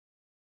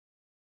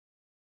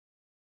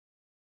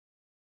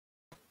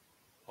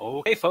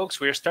Okay,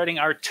 folks, we are starting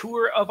our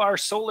tour of our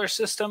solar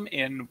system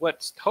in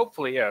what's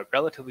hopefully a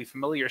relatively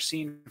familiar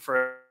scene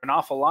for an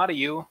awful lot of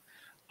you,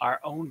 our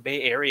own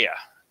Bay Area.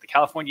 The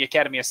California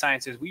Academy of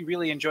Sciences, we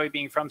really enjoy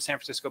being from San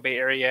Francisco Bay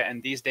Area,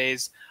 and these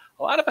days,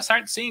 a lot of us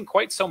aren't seeing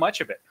quite so much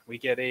of it. We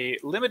get a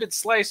limited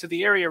slice of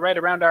the area right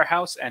around our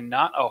house and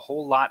not a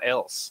whole lot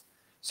else.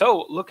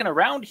 So, looking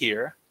around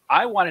here,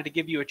 I wanted to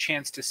give you a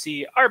chance to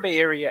see our Bay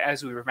Area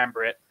as we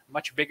remember it,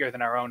 much bigger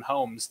than our own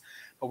homes.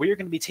 But we are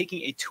going to be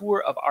taking a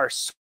tour of our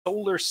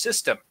solar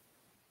system,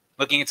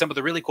 looking at some of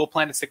the really cool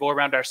planets that go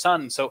around our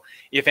sun. So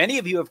if any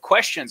of you have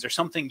questions or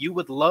something you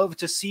would love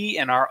to see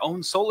in our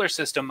own solar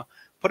system,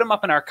 put them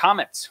up in our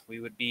comments. We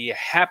would be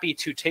happy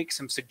to take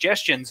some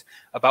suggestions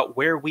about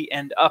where we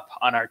end up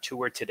on our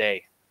tour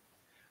today.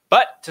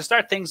 But to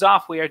start things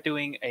off, we are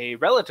doing a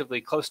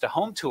relatively close to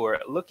home tour,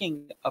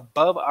 looking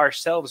above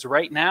ourselves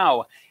right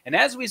now. And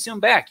as we zoom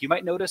back, you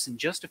might notice in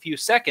just a few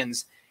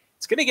seconds,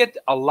 it's going to get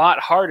a lot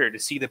harder to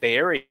see the Bay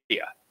Area.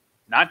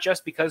 Not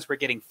just because we're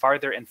getting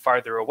farther and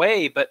farther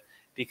away, but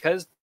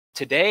because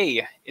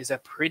today is a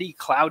pretty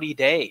cloudy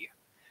day.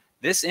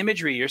 This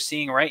imagery you're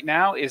seeing right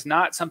now is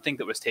not something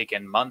that was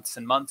taken months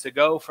and months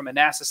ago from a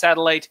NASA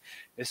satellite.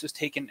 This was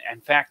taken,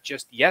 in fact,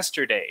 just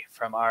yesterday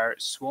from our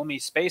Suomi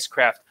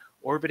spacecraft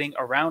orbiting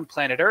around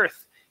planet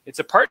Earth. It's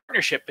a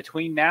partnership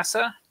between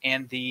NASA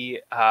and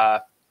the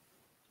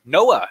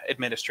NOAA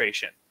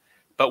administration.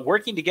 But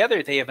working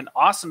together, they have an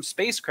awesome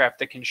spacecraft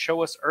that can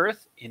show us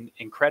Earth in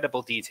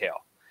incredible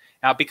detail.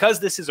 Now, because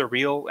this is a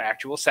real,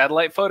 actual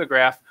satellite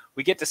photograph,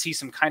 we get to see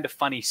some kind of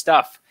funny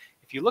stuff.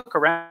 If you look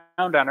around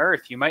on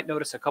Earth, you might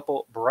notice a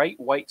couple bright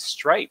white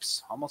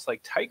stripes, almost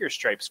like tiger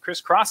stripes,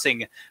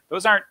 crisscrossing.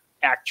 Those aren't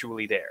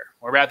actually there.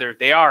 Or rather,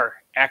 they are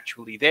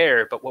actually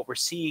there, but what we're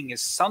seeing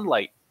is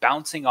sunlight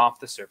bouncing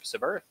off the surface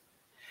of Earth.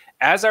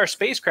 As our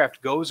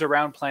spacecraft goes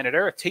around planet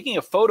Earth, taking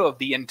a photo of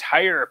the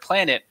entire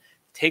planet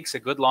takes a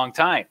good long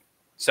time.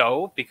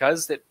 So,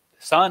 because the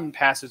sun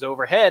passes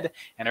overhead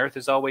and Earth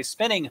is always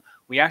spinning,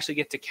 we actually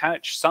get to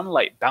catch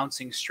sunlight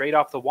bouncing straight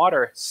off the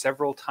water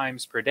several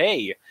times per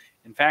day.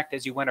 In fact,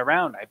 as you went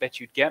around, I bet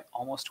you'd get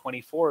almost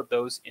 24 of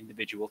those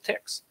individual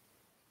ticks.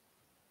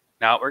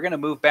 Now, we're going to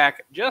move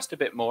back just a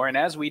bit more, and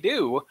as we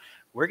do,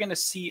 we're going to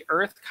see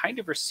Earth kind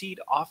of recede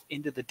off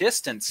into the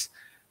distance.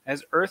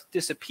 As Earth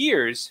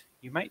disappears,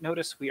 you might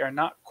notice we are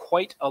not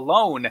quite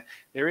alone.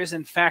 There is,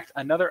 in fact,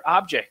 another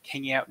object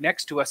hanging out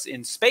next to us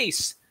in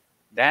space.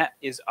 That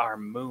is our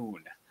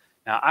moon.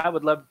 Now, I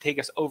would love to take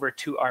us over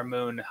to our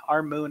moon.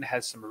 Our moon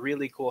has some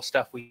really cool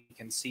stuff we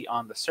can see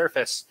on the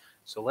surface,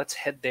 so let's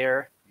head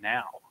there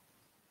now.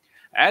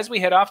 As we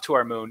head off to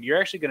our moon, you're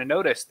actually going to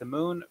notice the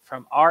moon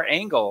from our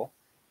angle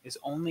is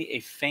only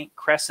a faint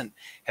crescent.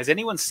 Has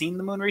anyone seen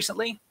the moon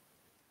recently?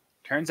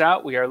 Turns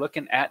out we are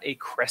looking at a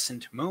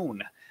crescent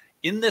moon.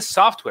 In this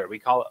software, we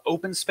call it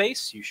open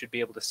space. You should be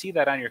able to see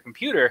that on your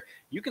computer.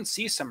 You can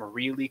see some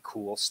really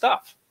cool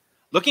stuff.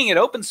 Looking at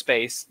open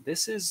space,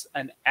 this is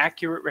an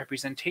accurate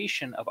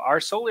representation of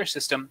our solar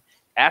system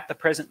at the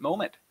present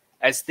moment.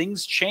 As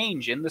things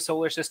change in the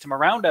solar system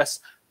around us,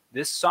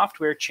 this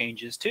software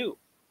changes too.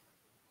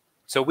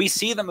 So we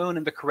see the moon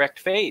in the correct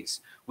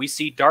phase. We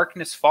see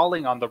darkness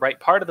falling on the right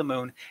part of the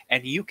moon,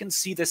 and you can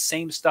see the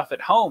same stuff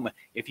at home.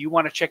 If you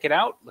want to check it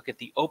out, look at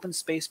the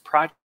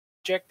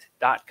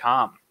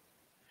openspaceproject.com.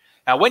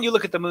 Now, when you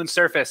look at the moon's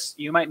surface,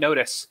 you might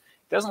notice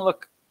it doesn't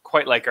look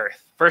quite like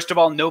Earth. First of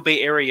all, no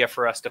Bay Area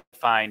for us to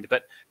find,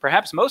 but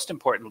perhaps most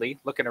importantly,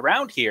 looking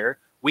around here,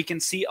 we can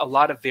see a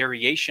lot of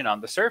variation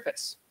on the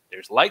surface.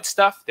 There's light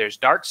stuff, there's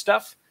dark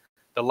stuff.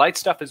 The light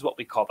stuff is what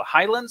we call the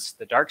highlands.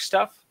 The dark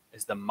stuff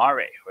is the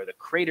mare, or the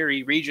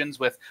cratery regions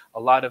with a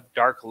lot of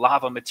dark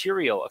lava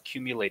material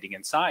accumulating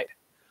inside.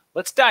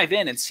 Let's dive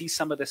in and see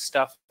some of this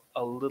stuff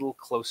a little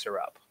closer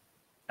up.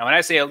 Now, when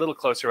I say a little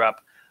closer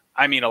up,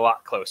 I mean a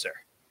lot closer.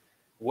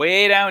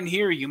 Way down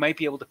here, you might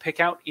be able to pick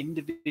out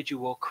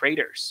individual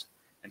craters.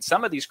 And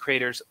some of these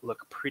craters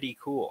look pretty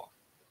cool.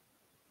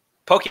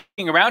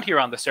 Poking around here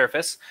on the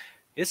surface,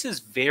 this is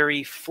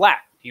very flat,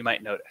 you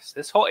might notice.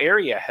 This whole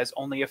area has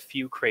only a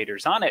few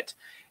craters on it.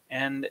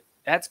 And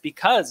that's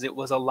because it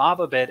was a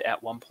lava bed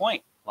at one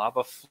point.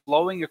 Lava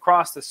flowing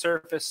across the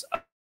surface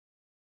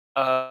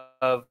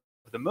of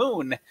the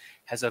moon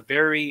has a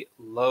very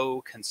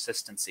low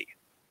consistency.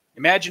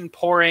 Imagine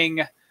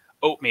pouring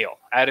oatmeal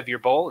out of your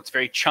bowl. It's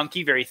very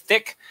chunky, very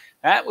thick.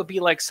 That would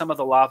be like some of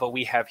the lava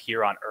we have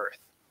here on Earth.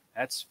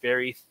 That's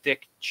very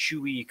thick,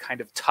 chewy,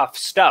 kind of tough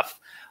stuff.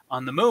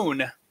 On the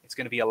moon, it's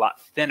going to be a lot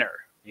thinner,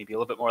 maybe a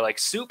little bit more like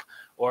soup,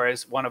 or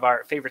as one of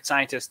our favorite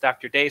scientists,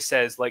 Dr. Day,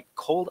 says, like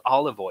cold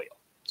olive oil.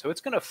 So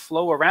it's going to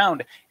flow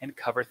around and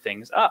cover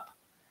things up.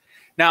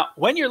 Now,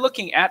 when you're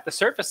looking at the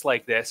surface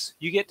like this,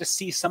 you get to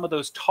see some of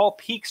those tall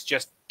peaks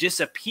just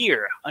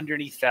disappear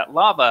underneath that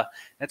lava.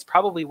 That's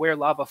probably where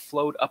lava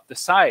flowed up the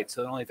side,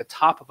 so that only the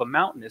top of a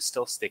mountain is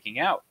still sticking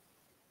out.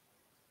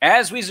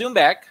 As we zoom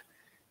back,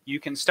 you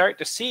can start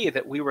to see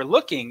that we were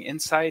looking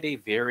inside a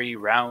very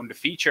round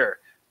feature.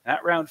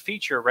 That round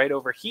feature right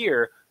over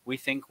here, we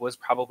think was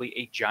probably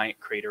a giant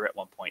crater at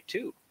one point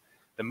too.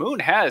 the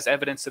moon has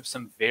evidence of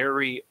some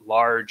very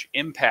large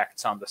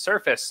impacts on the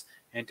surface.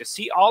 And to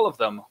see all of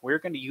them, we're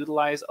going to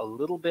utilize a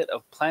little bit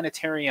of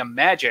planetarium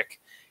magic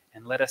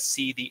and let us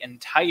see the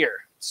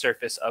entire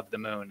surface of the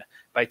moon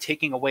by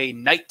taking away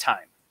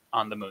nighttime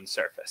on the moon's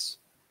surface.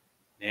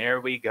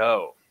 There we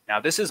go. Now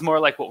this is more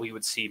like what we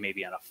would see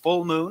maybe on a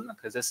full moon,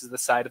 because this is the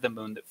side of the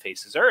moon that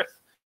faces Earth.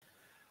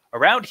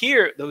 Around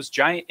here, those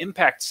giant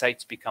impact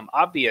sites become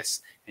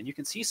obvious, and you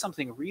can see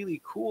something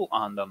really cool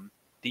on them,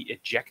 the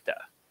ejecta.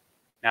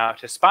 Now,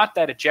 to spot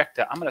that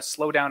ejecta, I'm going to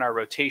slow down our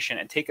rotation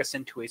and take us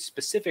into a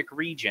specific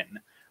region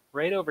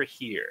right over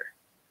here.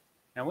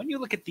 Now, when you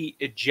look at the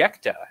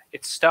ejecta,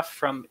 it's stuff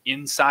from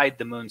inside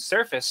the moon's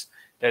surface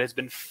that has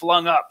been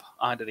flung up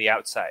onto the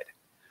outside.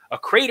 A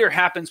crater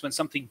happens when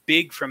something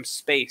big from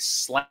space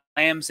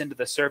slams into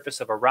the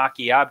surface of a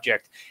rocky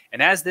object,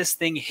 and as this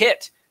thing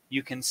hit,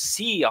 you can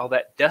see all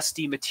that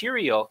dusty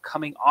material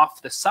coming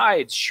off the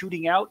sides,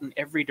 shooting out in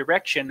every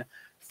direction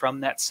from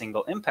that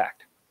single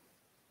impact.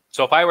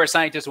 So if I were a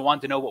scientist who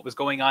wanted to know what was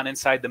going on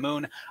inside the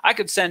moon, I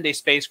could send a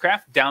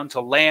spacecraft down to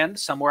land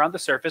somewhere on the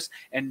surface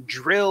and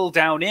drill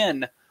down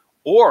in,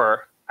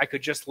 or I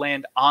could just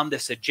land on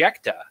this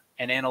ejecta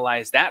and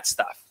analyze that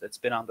stuff that's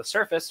been on the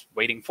surface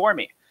waiting for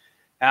me.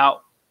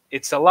 Now,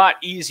 it's a lot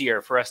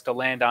easier for us to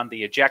land on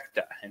the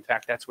ejecta. In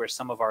fact, that's where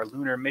some of our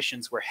lunar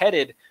missions were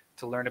headed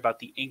to learn about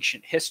the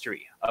ancient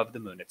history of the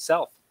moon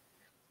itself.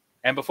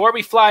 And before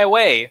we fly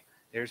away,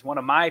 there's one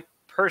of my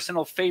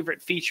personal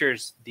favorite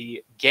features,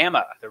 the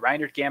gamma. The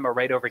Reinhardt gamma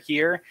right over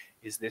here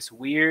is this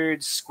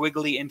weird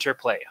squiggly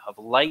interplay of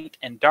light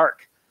and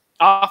dark.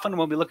 Often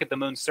when we look at the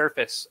moon's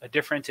surface, a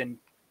difference in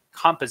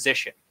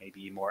composition,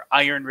 maybe more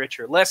iron-rich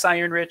or less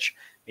iron-rich,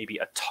 maybe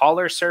a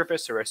taller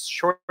surface or a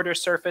shorter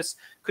surface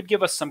could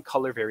give us some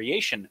color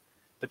variation.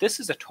 But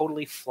this is a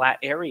totally flat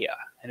area,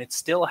 and it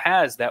still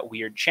has that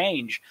weird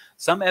change.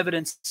 Some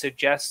evidence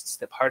suggests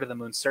that part of the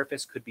moon's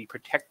surface could be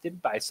protected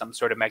by some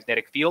sort of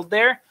magnetic field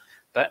there,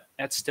 but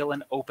that's still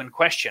an open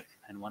question,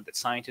 and one that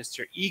scientists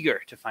are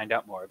eager to find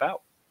out more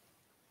about.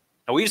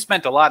 Now, we've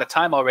spent a lot of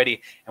time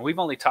already, and we've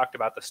only talked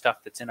about the stuff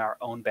that's in our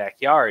own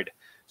backyard.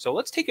 So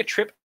let's take a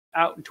trip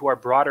out into our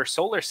broader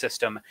solar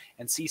system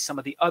and see some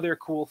of the other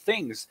cool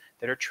things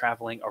that are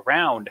traveling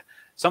around.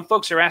 Some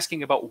folks are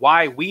asking about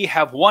why we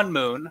have one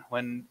moon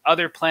when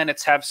other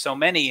planets have so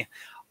many.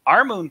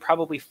 Our moon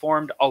probably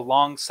formed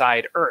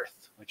alongside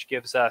Earth, which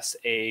gives us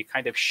a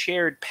kind of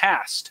shared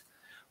past.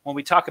 When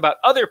we talk about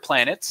other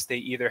planets, they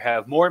either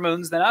have more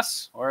moons than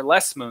us or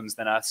less moons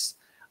than us.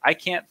 I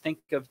can't think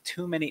of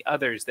too many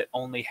others that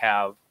only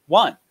have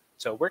one.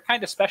 So we're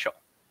kind of special.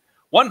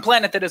 One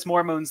planet that has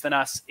more moons than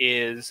us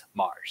is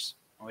Mars.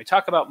 When we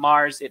talk about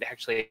Mars, it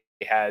actually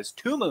has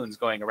two moons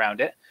going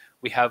around it.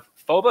 We have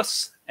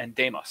Phobos and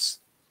Deimos.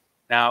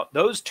 Now,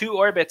 those two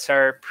orbits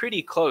are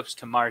pretty close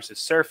to Mars's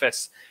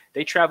surface.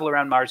 They travel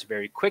around Mars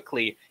very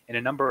quickly in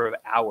a number of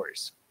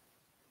hours.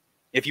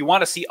 If you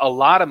want to see a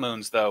lot of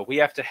moons, though, we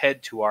have to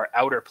head to our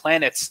outer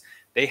planets.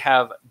 They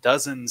have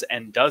dozens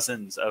and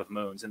dozens of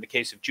moons in the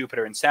case of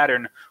Jupiter and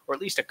Saturn, or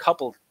at least a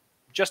couple,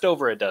 just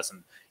over a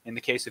dozen in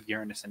the case of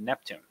Uranus and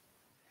Neptune.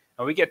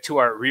 When we get to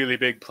our really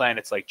big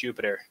planets like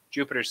Jupiter,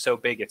 Jupiter's so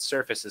big its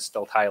surface is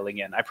still tiling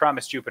in. I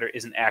promise Jupiter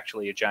isn't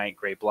actually a giant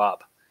gray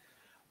blob.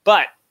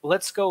 But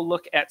let's go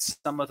look at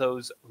some of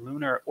those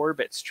lunar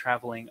orbits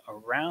traveling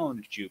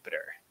around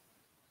Jupiter.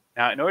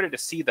 Now, in order to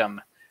see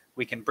them,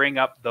 we can bring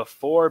up the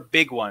four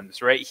big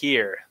ones right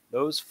here.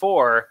 Those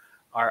four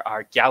are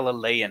our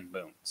Galilean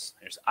moons.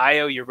 There's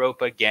Io,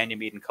 Europa,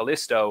 Ganymede, and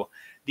Callisto.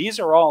 These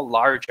are all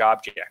large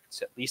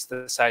objects, at least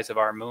the size of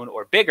our moon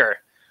or bigger.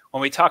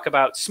 When we talk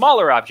about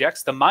smaller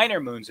objects, the minor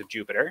moons of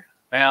Jupiter,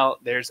 well,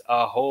 there's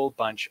a whole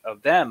bunch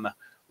of them.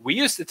 We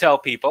used to tell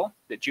people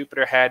that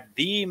Jupiter had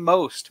the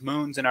most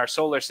moons in our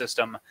solar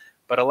system,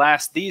 but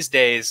alas, these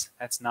days,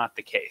 that's not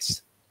the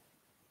case.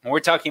 When we're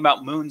talking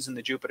about moons in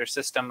the Jupiter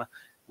system,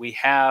 we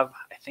have,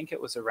 I think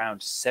it was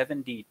around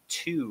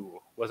 72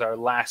 was our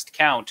last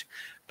count,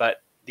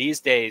 but these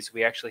days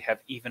we actually have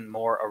even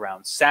more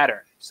around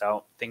Saturn.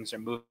 So things are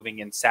moving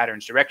in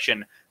Saturn's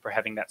direction for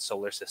having that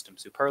solar system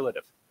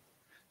superlative.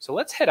 So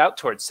let's head out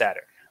towards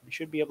Saturn. We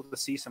should be able to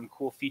see some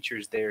cool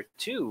features there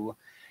too.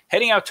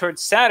 Heading out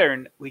towards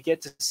Saturn, we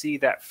get to see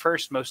that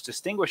first most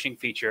distinguishing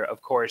feature,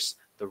 of course,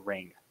 the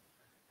ring.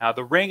 Now,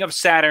 the ring of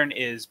Saturn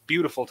is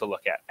beautiful to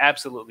look at,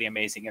 absolutely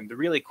amazing. And the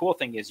really cool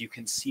thing is you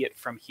can see it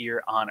from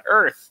here on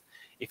Earth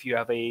if you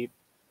have a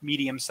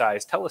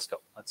medium-sized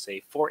telescope, let's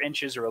say 4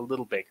 inches or a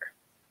little bigger.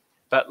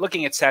 But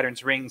looking at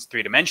Saturn's rings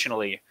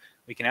three-dimensionally,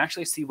 we can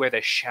actually see where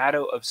the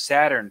shadow of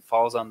Saturn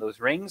falls on those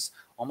rings,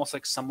 almost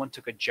like someone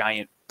took a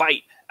giant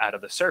bite out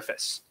of the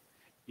surface.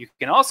 You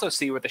can also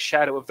see where the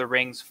shadow of the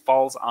rings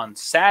falls on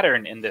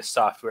Saturn in this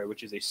software,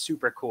 which is a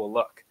super cool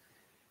look.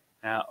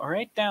 Now,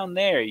 right down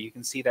there, you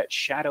can see that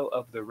shadow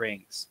of the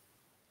rings.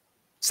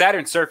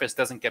 Saturn's surface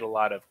doesn't get a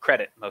lot of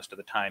credit most of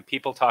the time.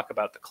 People talk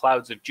about the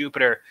clouds of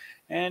Jupiter,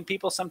 and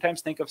people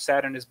sometimes think of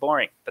Saturn as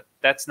boring, but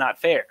that's not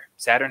fair.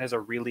 Saturn has a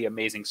really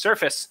amazing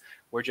surface.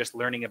 We're just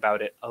learning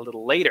about it a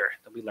little later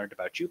than we learned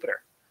about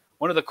Jupiter.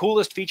 One of the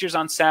coolest features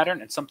on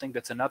Saturn, and something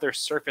that's another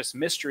surface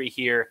mystery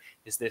here,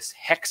 is this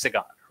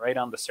hexagon right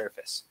on the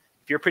surface.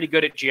 If you're pretty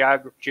good at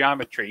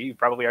geometry, you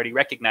probably already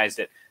recognized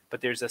it,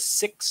 but there's a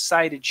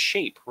six-sided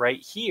shape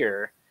right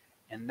here,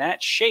 and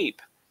that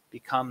shape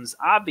becomes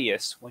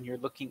obvious when you're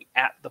looking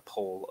at the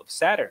pole of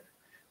Saturn.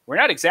 We're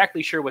not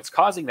exactly sure what's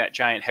causing that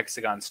giant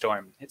hexagon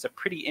storm. It's a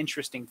pretty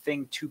interesting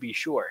thing to be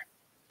sure.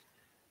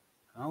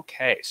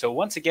 Okay, so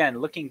once again,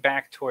 looking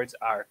back towards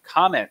our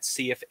comments,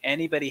 see if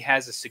anybody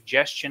has a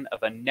suggestion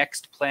of a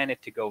next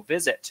planet to go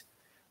visit.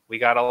 We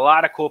got a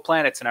lot of cool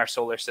planets in our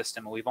solar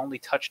system, and we've only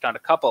touched on a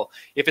couple.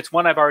 If it's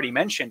one I've already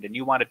mentioned and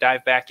you want to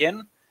dive back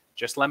in,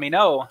 just let me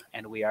know,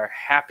 and we are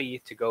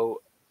happy to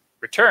go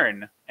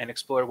return and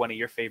explore one of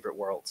your favorite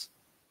worlds.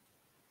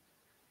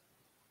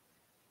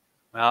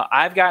 Well,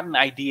 I've got an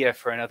idea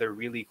for another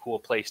really cool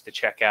place to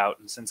check out,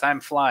 and since I'm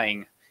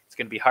flying, it's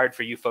going to be hard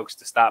for you folks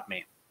to stop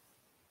me.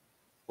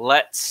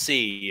 Let's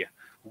see.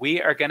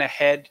 We are going to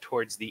head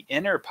towards the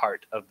inner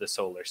part of the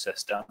solar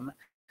system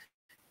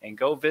and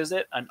go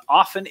visit an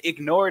often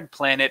ignored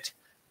planet,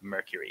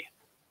 Mercury.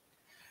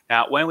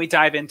 Now, when we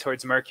dive in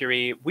towards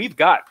Mercury, we've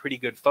got pretty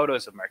good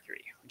photos of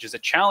Mercury, which is a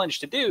challenge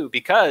to do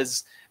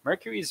because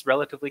Mercury is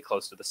relatively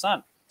close to the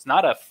sun. It's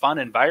not a fun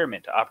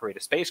environment to operate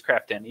a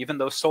spacecraft in. Even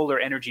though solar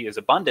energy is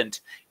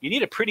abundant, you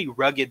need a pretty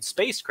rugged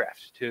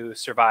spacecraft to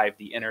survive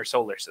the inner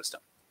solar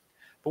system.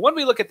 But when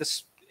we look at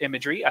this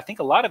imagery, I think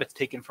a lot of it's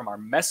taken from our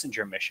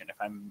MESSENGER mission. If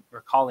I'm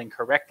recalling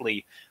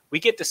correctly, we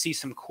get to see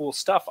some cool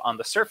stuff on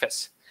the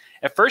surface.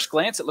 At first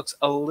glance, it looks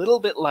a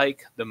little bit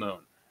like the moon,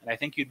 and I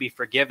think you'd be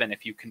forgiven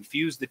if you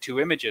confuse the two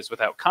images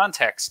without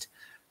context.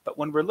 But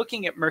when we're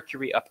looking at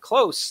Mercury up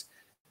close,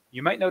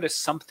 you might notice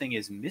something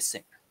is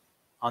missing.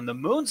 On the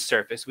moon's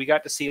surface, we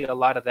got to see a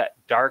lot of that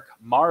dark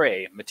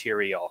mare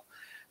material.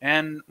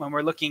 And when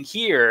we're looking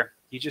here,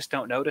 you just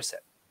don't notice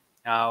it.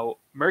 Now,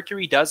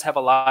 Mercury does have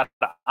a lot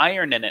of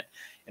iron in it.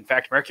 In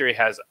fact, Mercury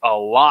has a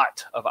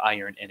lot of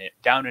iron in it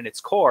down in its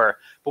core,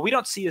 but we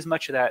don't see as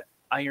much of that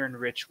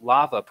iron-rich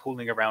lava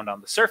pooling around on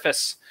the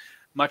surface.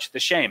 Much the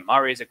shame.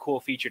 Mare is a cool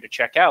feature to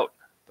check out,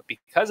 but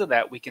because of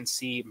that, we can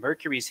see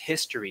Mercury's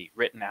history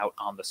written out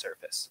on the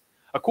surface.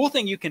 A cool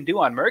thing you can do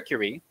on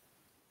Mercury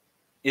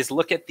is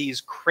look at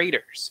these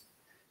craters.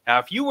 Now,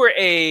 if you were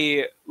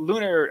a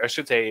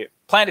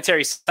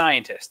planetary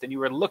scientist, and you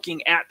were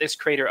looking at this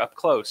crater up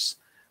close,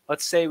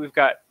 let's say we've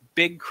got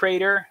big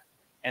crater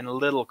and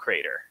little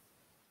crater.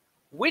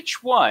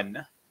 Which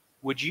one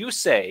would you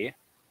say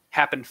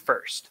happened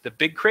first, the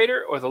big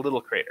crater or the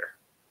little crater?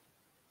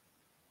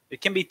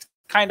 It can be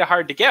kind of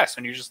hard to guess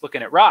when you're just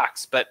looking at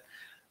rocks, but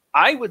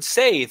I would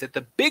say that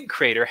the big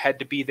crater had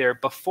to be there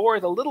before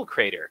the little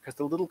crater, because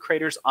the little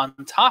crater's on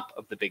top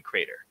of the big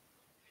crater.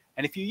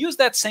 And if you use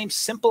that same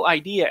simple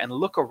idea and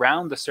look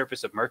around the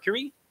surface of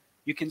Mercury,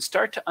 you can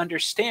start to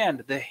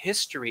understand the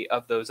history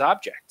of those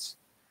objects.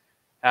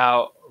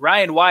 Now,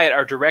 Ryan Wyatt,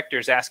 our director,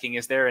 is asking,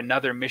 is there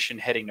another mission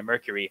heading to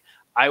Mercury?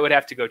 I would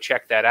have to go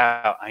check that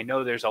out. I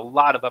know there's a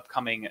lot of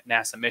upcoming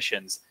NASA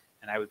missions,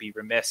 and I would be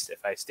remiss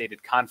if I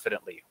stated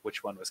confidently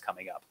which one was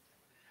coming up.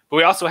 But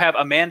we also have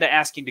Amanda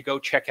asking to go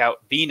check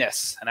out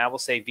Venus, and I will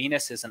say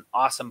Venus is an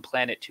awesome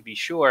planet to be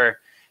sure,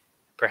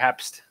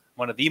 perhaps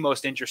one of the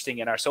most interesting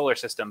in our solar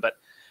system, but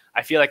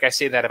I feel like I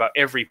say that about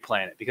every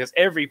planet, because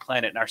every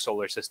planet in our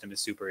solar system is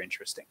super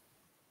interesting.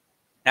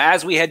 Now,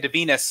 as we head to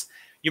Venus,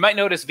 you might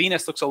notice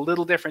Venus looks a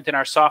little different in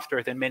our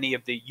software than many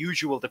of the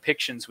usual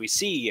depictions we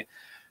see.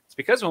 It's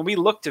because when we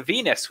look to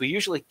Venus, we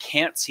usually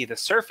can't see the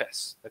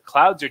surface. The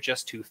clouds are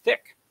just too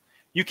thick.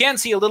 You can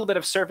see a little bit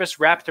of surface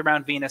wrapped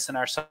around Venus in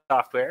our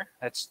software.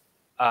 That's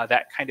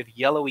that kind of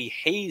yellowy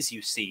haze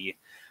you see.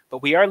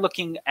 But we are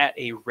looking at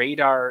a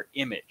radar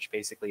image,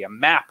 basically a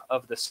map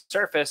of the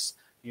surface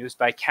used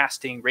by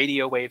casting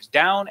radio waves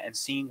down and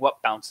seeing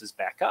what bounces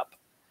back up.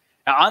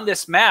 Now, on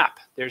this map,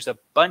 there's a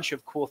bunch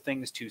of cool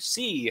things to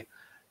see,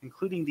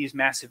 including these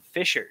massive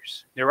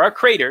fissures. There are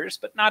craters,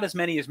 but not as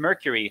many as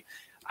Mercury.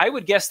 I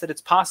would guess that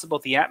it's possible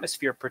the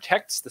atmosphere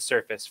protects the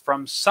surface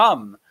from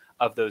some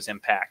of those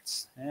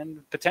impacts,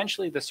 and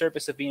potentially the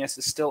surface of Venus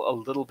is still a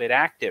little bit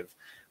active.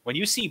 When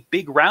you see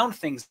big round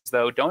things,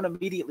 though, don't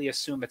immediately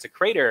assume it's a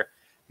crater.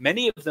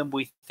 Many of them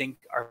we think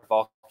are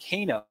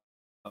volcanoes,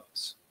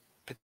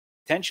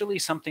 potentially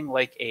something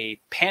like a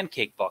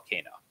pancake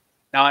volcano.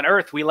 Now, on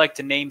Earth, we like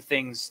to name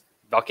things,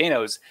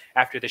 volcanoes,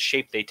 after the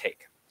shape they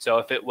take. So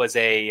if it was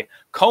a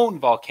cone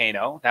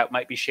volcano, that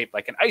might be shaped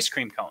like an ice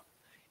cream cone.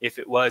 If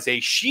it was a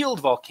shield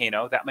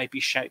volcano, that might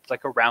be shaped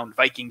like a round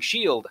Viking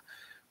shield.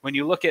 When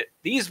you look at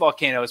these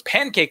volcanoes,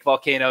 pancake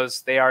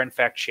volcanoes, they are in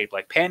fact shaped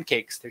like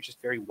pancakes. They're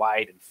just very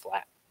wide and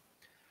flat.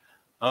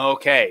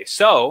 Okay,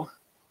 so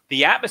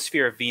the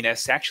atmosphere of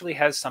Venus actually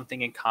has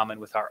something in common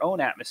with our own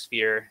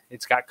atmosphere.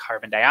 It's got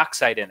carbon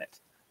dioxide in it.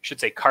 I should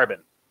say carbon.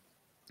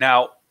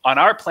 Now, on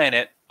our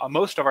planet,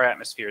 most of our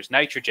atmosphere is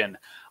nitrogen.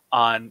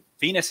 On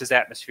Venus's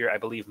atmosphere, I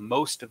believe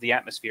most of the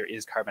atmosphere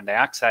is carbon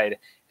dioxide,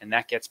 and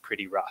that gets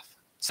pretty rough.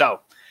 So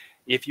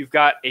If you've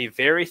got a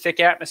very thick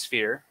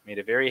atmosphere, made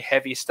of very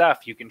heavy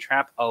stuff, you can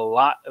trap a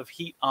lot of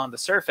heat on the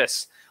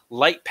surface.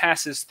 Light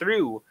passes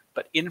through,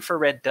 but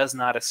infrared does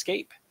not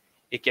escape.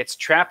 It gets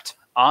trapped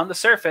on the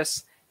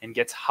surface and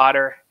gets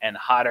hotter and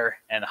hotter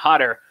and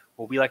hotter,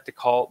 what we like to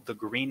call the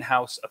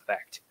greenhouse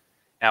effect.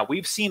 Now,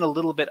 we've seen a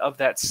little bit of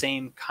that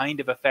same kind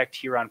of effect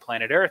here on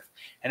planet Earth,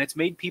 and it's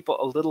made people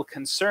a little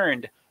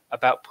concerned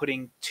about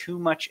putting too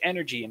much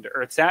energy into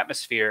Earth's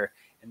atmosphere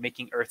and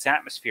making Earth's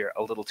atmosphere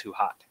a little too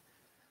hot.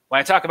 When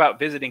I talk about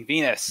visiting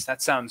Venus,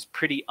 that sounds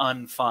pretty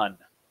unfun.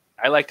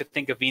 I like to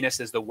think of Venus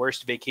as the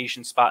worst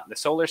vacation spot in the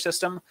solar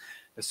system.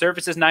 The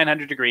surface is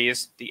 900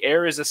 degrees, the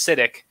air is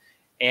acidic,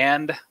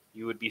 and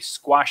you would be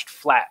squashed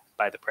flat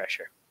by the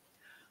pressure.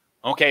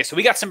 Okay, so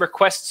we got some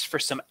requests for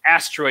some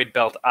asteroid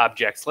belt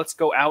objects. Let's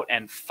go out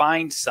and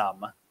find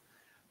some.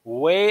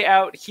 Way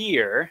out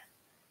here,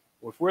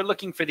 if we're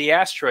looking for the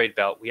asteroid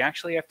belt, we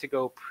actually have to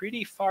go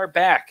pretty far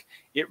back.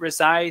 It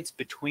resides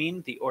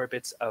between the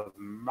orbits of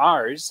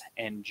Mars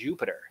and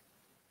Jupiter.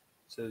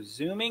 So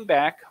zooming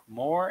back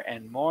more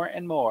and more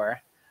and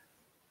more,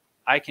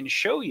 I can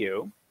show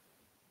you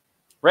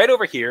right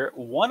over here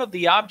one of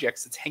the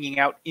objects that's hanging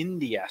out in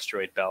the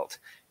asteroid belt.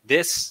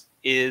 This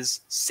is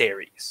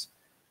Ceres.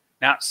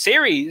 Now,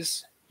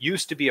 Ceres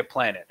used to be a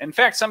planet. In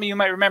fact, some of you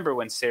might remember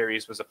when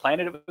Ceres was a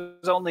planet. It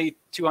was only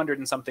 200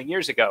 and something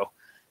years ago,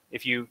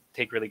 if you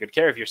take really good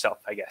care of yourself,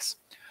 I guess.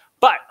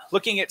 But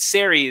looking at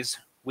Ceres,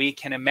 we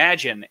can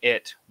imagine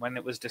it when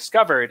it was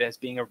discovered as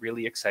being a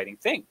really exciting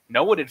thing.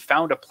 No one had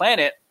found a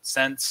planet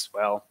since,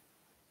 well,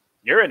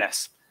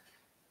 Uranus.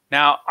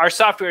 Now, our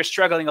software is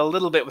struggling a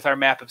little bit with our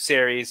map of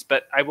Ceres,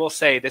 but I will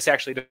say this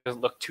actually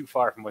doesn't look too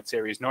far from what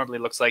Ceres normally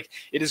looks like.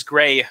 It is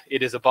gray,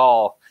 it is a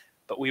ball,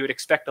 but we would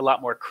expect a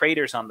lot more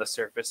craters on the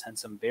surface and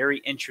some very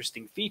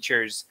interesting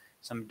features,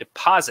 some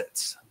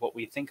deposits, what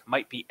we think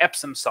might be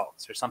Epsom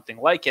salts or something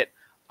like it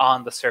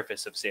on the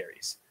surface of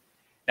Ceres.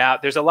 Now,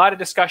 there's a lot of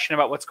discussion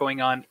about what's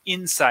going on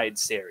inside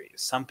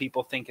Ceres. Some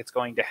people think it's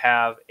going to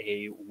have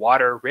a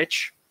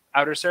water-rich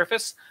outer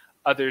surface.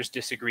 Others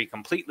disagree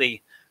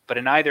completely. But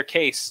in either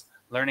case,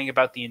 learning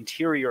about the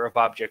interior of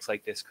objects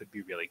like this could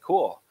be really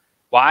cool.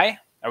 Why?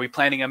 Are we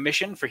planning a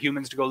mission for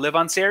humans to go live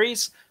on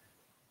Ceres?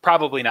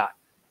 Probably not.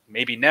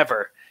 Maybe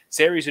never.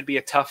 Ceres would be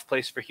a tough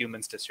place for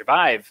humans to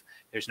survive.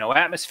 There's no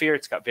atmosphere.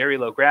 It's got very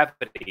low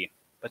gravity.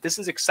 But this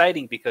is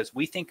exciting because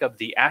we think of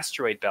the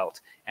asteroid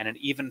belt and an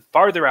even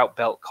farther out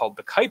belt called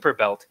the Kuiper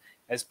belt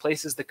as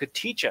places that could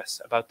teach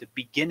us about the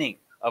beginning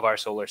of our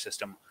solar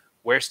system,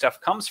 where stuff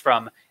comes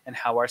from, and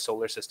how our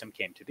solar system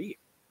came to be.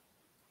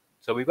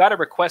 So we've got a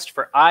request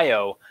for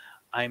IO.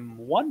 I'm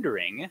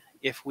wondering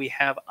if we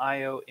have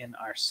IO in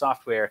our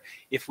software.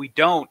 If we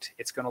don't,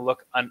 it's going to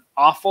look an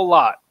awful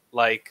lot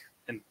like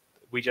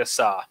we just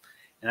saw,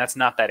 and that's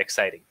not that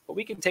exciting. But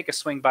we can take a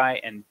swing by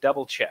and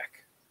double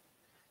check.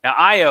 Now,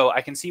 Io,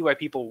 I can see why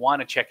people want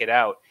to check it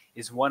out,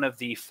 is one of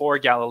the 4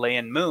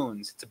 Galilean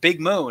moons. It's a big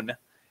moon,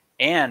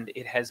 and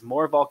it has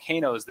more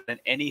volcanoes than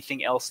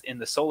anything else in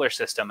the solar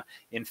system.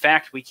 In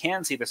fact, we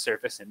can see the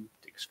surface in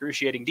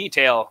excruciating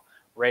detail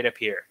right up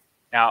here.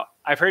 Now,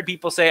 I've heard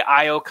people say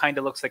Io kind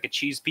of looks like a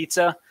cheese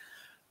pizza.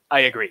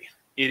 I agree.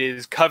 It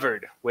is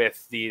covered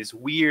with these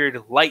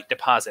weird light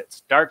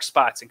deposits, dark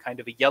spots, and kind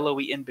of a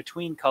yellowy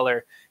in-between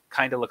color.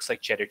 Kind of looks like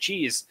cheddar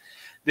cheese.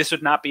 This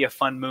would not be a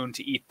fun moon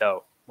to eat,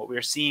 though. What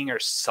we're seeing are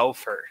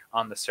sulfur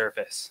on the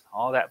surface.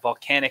 All that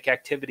volcanic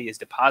activity is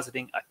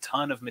depositing a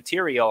ton of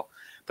material.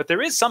 But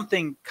there is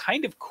something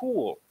kind of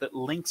cool that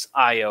links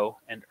Io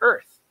and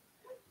Earth.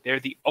 They're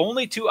the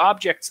only 2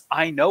 objects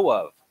I know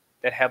of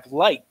that have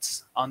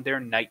lights on their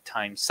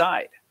nighttime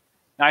side.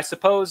 Now, I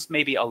suppose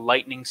maybe a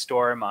lightning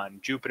storm on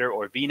Jupiter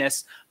or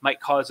Venus might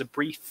cause a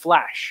brief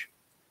flash.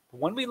 But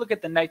when we look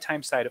at the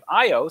nighttime side of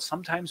Io,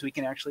 sometimes we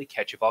can actually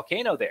catch a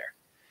volcano there.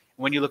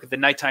 When you look at the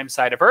nighttime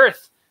side of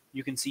Earth,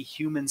 you can see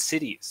human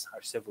cities,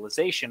 our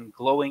civilization,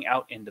 glowing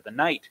out into the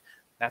night.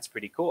 That's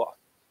pretty cool.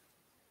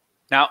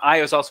 Now,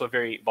 Io is also a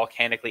very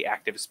volcanically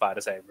active spot,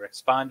 as I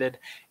responded,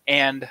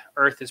 and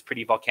Earth is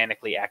pretty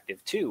volcanically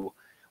active too.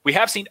 We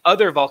have seen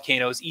other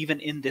volcanoes even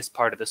in this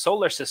part of the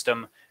solar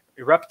system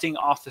erupting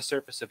off the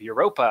surface of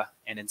Europa,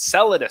 and in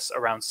Enceladus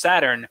around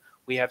Saturn,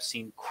 we have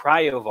seen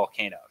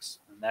cryovolcanoes,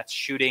 and that's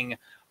shooting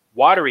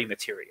watery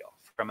material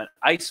from an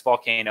ice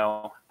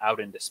volcano out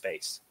into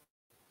space.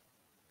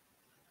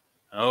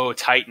 Oh,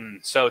 Titan.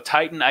 So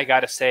Titan, I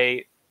gotta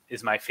say,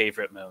 is my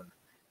favorite moon.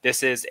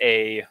 This is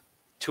a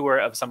tour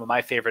of some of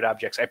my favorite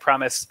objects. I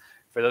promise,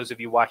 for those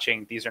of you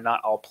watching, these are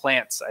not all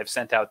plants I've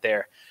sent out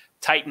there.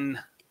 Titan,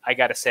 I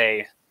gotta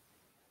say,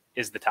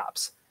 is the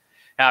tops.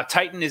 Now,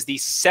 Titan is the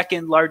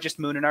 2nd largest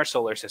moon in our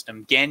solar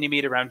system.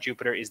 Ganymede around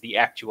Jupiter is the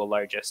actual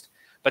largest.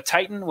 But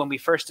Titan, when we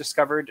first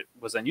discovered,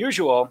 was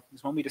unusual,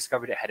 is when we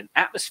discovered it had an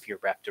atmosphere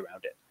wrapped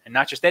around it. And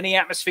not just any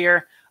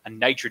atmosphere, a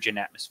nitrogen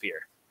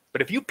atmosphere.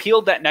 But if you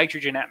peeled that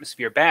nitrogen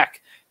atmosphere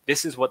back,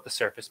 this is what the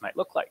surface might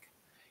look like.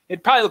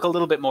 It'd probably look a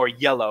little bit more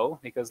yellow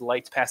because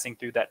light's passing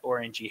through that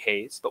orangey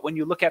haze. But when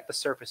you look at the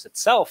surface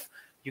itself,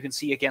 you can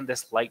see, again,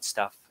 this light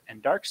stuff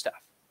and dark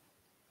stuff.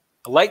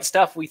 The light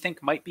stuff we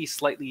think might be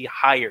slightly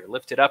higher,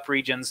 lifted up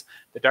regions,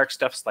 the dark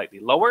stuff slightly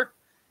lower.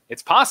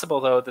 It's possible,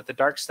 though, that the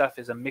dark stuff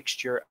is a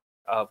mixture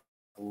of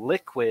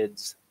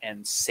liquids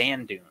and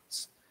sand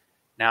dunes.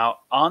 Now,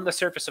 on the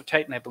surface of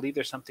Titan, I believe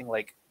there's something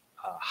like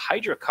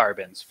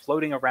hydrocarbons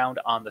floating around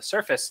on the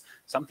surface,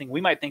 something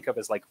we might think of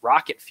as like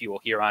rocket fuel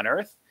here on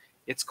Earth.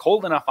 It's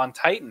cold enough on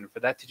Titan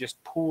for that to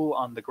just pool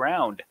on the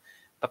ground.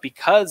 But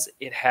because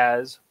it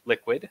has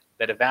liquid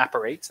that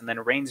evaporates and then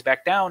rains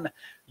back down,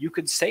 you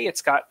could say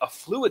it's got a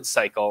fluid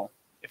cycle,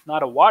 if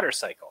not a water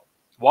cycle.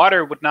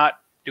 Water would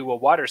not do a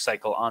water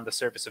cycle on the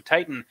surface of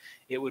Titan.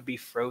 It would be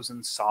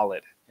frozen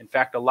solid. In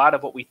fact, a lot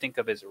of what we think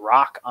of as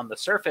rock on the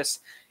surface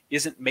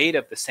isn't made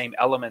of the same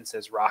elements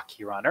as rock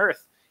here on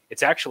Earth.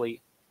 It's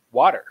actually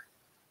water.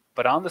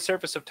 But on the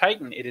surface of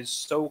Titan, it is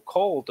so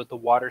cold that the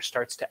water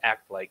starts to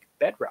act like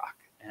bedrock,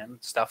 and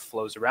stuff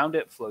flows around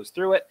it, flows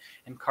through it,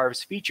 and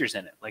carves features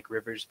in it, like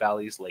rivers,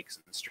 valleys, lakes,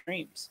 and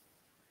streams.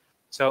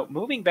 So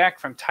moving back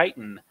from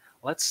Titan,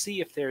 let's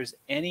see if there's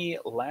any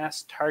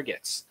last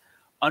targets.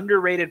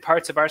 Underrated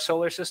parts of our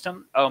solar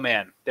system? Oh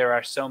man, there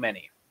are so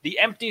many. The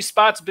empty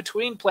spots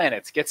between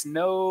planets gets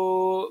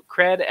no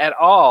cred at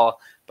all,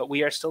 but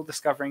we are still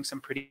discovering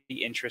some pretty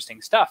interesting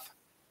stuff.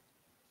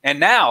 And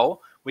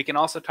now we can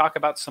also talk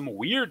about some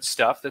weird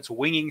stuff that's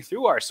winging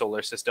through our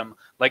solar system,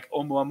 like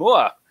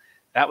Oumuamua.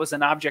 That was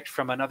an object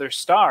from another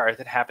star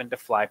that happened to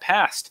fly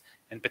past,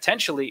 and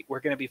potentially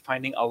we're going to be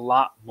finding a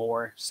lot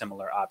more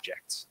similar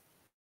objects.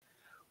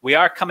 We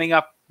are coming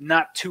up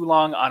not too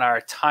long on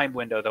our time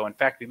window, though. In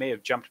fact, we may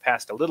have jumped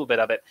past a little bit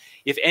of it.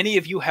 If any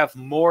of you have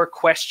more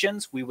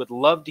questions, we would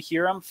love to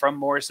hear them from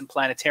Morrison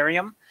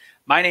Planetarium.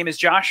 My name is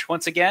Josh,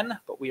 once again,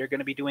 but we are going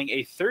to be doing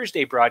a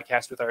Thursday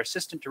broadcast with our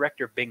assistant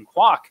director, Bing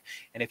Kwok.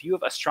 And if you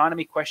have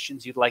astronomy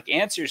questions you'd like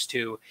answers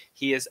to,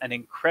 he is an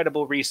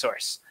incredible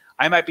resource.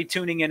 I might be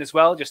tuning in as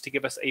well, just to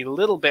give us a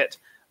little bit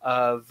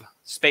of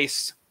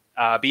space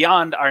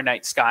beyond our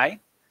night sky.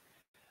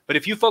 But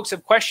if you folks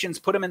have questions,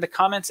 put them in the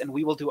comments, and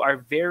we will do our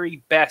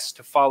very best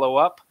to follow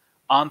up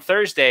on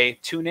Thursday.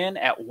 Tune in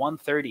at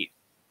 1:30.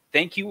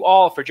 Thank you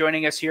all for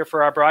joining us here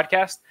for our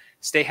broadcast.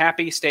 Stay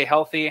happy, stay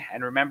healthy,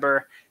 and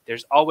remember,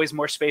 there's always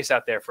more space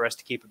out there for us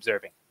to keep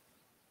observing.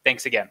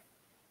 Thanks again.